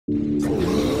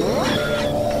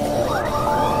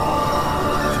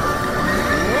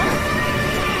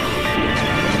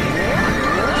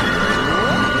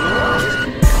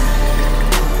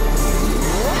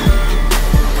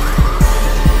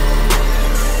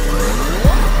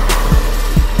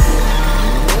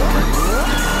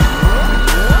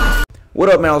What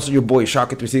up, man? Also your boy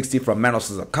Shocker360 from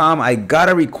Maddenallstars.com. I got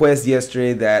a request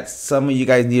yesterday that some of you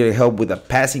guys needed help with a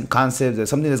passing concept, or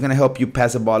something that's going to help you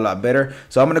pass the ball a lot better.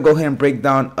 So I'm going to go ahead and break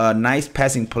down a nice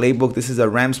passing playbook. This is a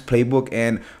RAMS playbook,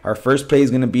 and our first play is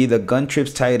going to be the gun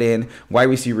trips tight end wide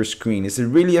receiver screen. It's a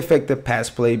really effective pass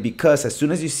play because as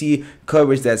soon as you see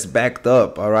coverage that's backed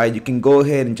up, all right, you can go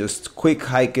ahead and just quick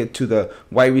hike it to the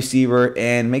wide receiver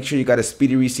and make sure you got a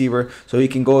speedy receiver so you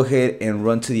can go ahead and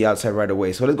run to the outside right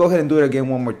away. So let's go ahead and do it again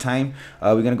one more time.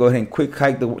 We're gonna go ahead and quick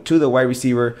hike to the wide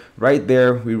receiver right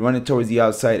there. We run it towards the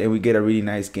outside and we get a really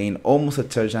nice gain, almost a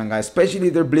touchdown, guys. Especially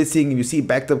if they're blitzing, if you see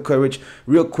backed up coverage,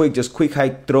 real quick, just quick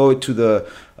hike, throw it to the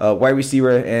wide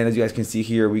receiver, and as you guys can see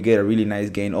here, we get a really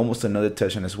nice gain, almost another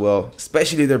touchdown as well.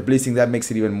 Especially if they're blitzing, that makes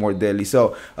it even more deadly.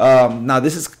 So now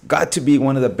this has got to be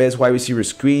one of the best wide receiver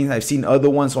screens. I've seen other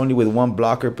ones only with one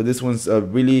blocker, but this one's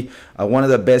really one of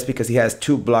the best because he has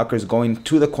two blockers going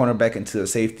to the cornerback and to the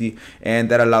safety, and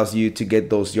that allows you to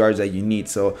get those yards that you need.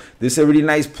 So this is a really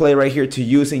nice play right here to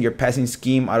use in your passing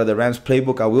scheme out of the RAMS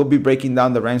playbook. I will be breaking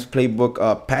down the RAMS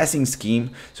playbook passing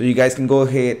scheme so you guys can go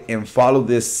ahead and follow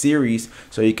this series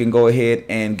so you can go ahead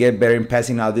and get better in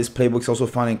passing. Now this playbook is also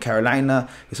found in Carolina.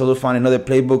 It's also found in other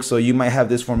playbooks, so you might have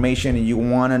this formation and you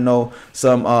want to know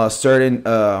some certain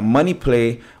money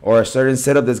play or a certain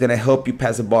setup that's going to help you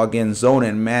pass the ball against zone.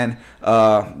 And man,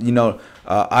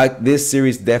 this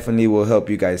series definitely will help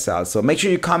you guys out. So make sure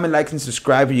you comment, like, and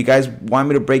subscribe if you guys want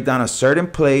me to break down a certain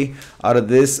play out of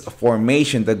this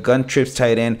formation, the gun trips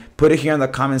tight end. Put it here in the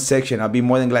comment section. I'll be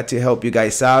more than glad to help you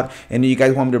guys out. And if you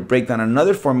guys want me to break down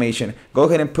another formation, go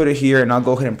ahead and put it here and I'll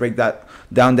go ahead and break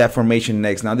down that formation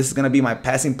next. Now this is going to be my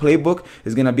passing playbook.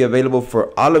 It's going to be available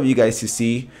for all of you guys to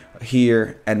see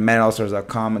here at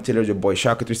Maddenallstars.com. Until there's your boy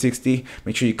Shocker360.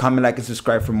 Make sure you comment, like, and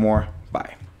subscribe for more.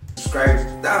 Bye.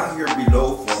 Subscribe down here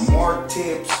below for more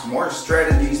tips, more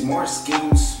strategies, more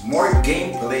schemes, more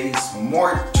gameplays,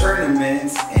 more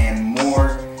tournaments, and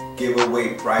more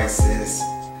giveaway prizes.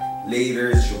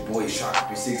 Later, it's your boy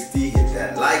Shocker360. Hit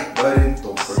that like button.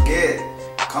 Don't forget,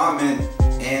 comment,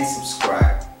 and subscribe.